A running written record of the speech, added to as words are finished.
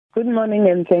Good morning,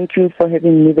 and thank you for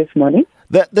having me this morning.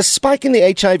 The spike in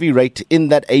the HIV rate in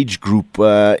that age group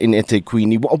in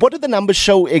eThekwini, what do the numbers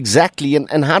show exactly,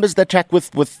 and how does that track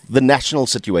with the national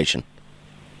situation?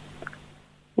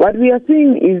 What we are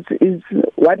seeing is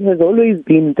what has always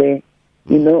been there.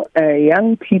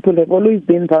 Young people have always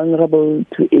been vulnerable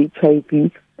to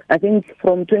HIV. I think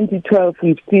from 2012,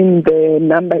 we've seen the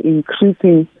number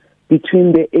increasing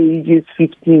between the ages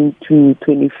 15 to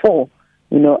 24,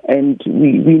 and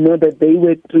we know that they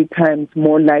were 3 times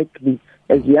more likely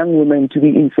as young women to be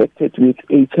infected with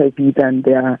HIV than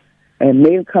their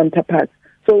male counterparts.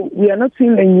 So we are not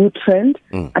seeing a new trend.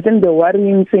 I think the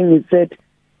worrying thing is that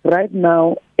right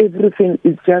now everything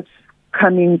is just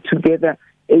coming together.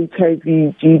 HIV,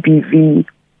 GBV,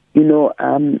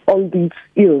 all these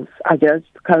ills are just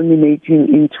culminating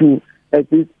into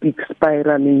this big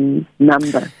spiraling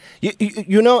number.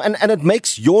 And it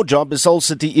makes your job as Soul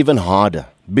City even harder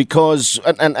because,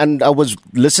 and I was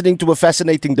listening to a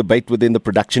fascinating debate within the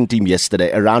production team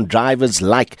yesterday around drivers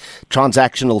like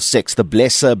transactional sex, the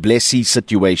blesser-blessee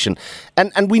situation,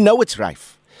 and we know it's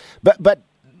rife. But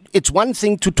it's one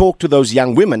thing to talk to those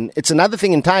young women. It's another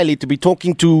thing entirely to be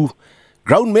talking to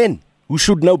grown men who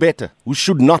should know better, who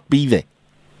should not be there.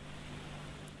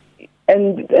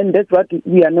 And that's what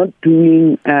we are not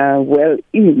doing well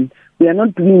in. We are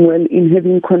not doing well in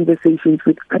having conversations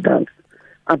with adults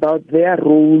about their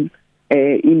role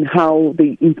in how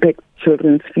they impact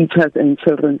children's futures and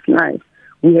children's lives.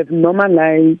 We have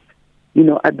normalized,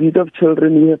 abuse of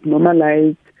children. We have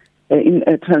normalized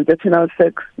transactional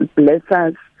sex,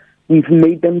 blessers. We've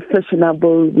made them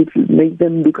fashionable. We've made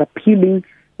them look appealing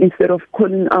instead of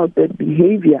calling out that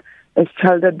behavior as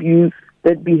child abuse,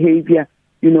 that behavior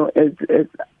as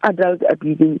adults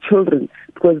abusing children,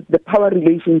 because the power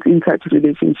relations in such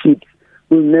relationships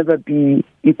will never be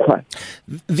equal.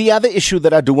 The other issue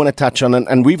that I do want to touch on,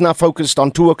 and we've now focused on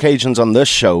 2 occasions on this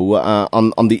show,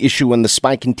 on the issue and the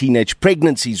spike in teenage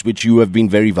pregnancies, which you have been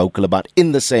very vocal about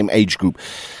in the same age group.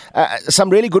 Some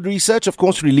really good research, of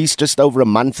course, released just over a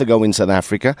month ago in South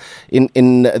Africa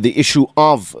in the issue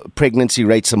of pregnancy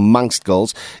rates amongst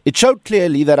girls. It showed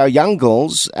clearly that our young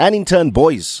girls, and in turn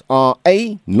boys, are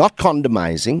A, not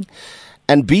condomizing,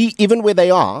 and B, even where they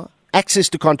are, access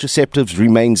to contraceptives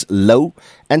remains low,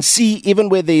 and C, even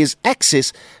where there is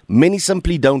access, many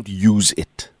simply don't use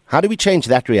it. How do we change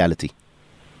that reality?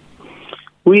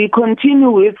 We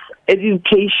continue with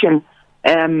education.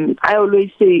 I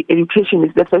always say education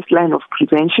is the first line of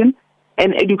prevention,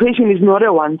 and education is not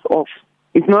a once-off.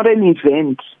 It's not an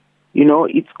event.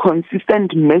 It's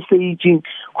consistent messaging,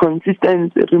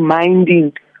 consistent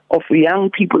reminding of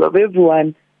young people, of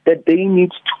everyone, that they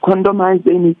need to condomize,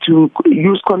 they need to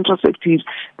use contraceptives,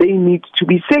 they need to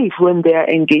be safe when they are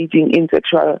engaging in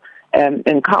sexual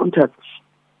encounters.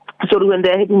 So when they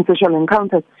are having sexual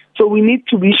encounters. So we need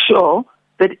to be sure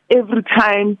that every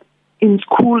time in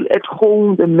school, at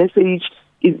home, the message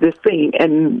is the same,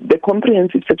 and the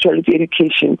comprehensive sexuality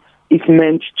education is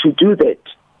meant to do that.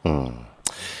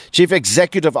 Chief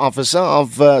Executive Officer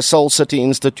of Soul City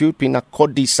Institute, Pina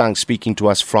Kodisang, speaking to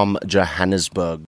us from Johannesburg.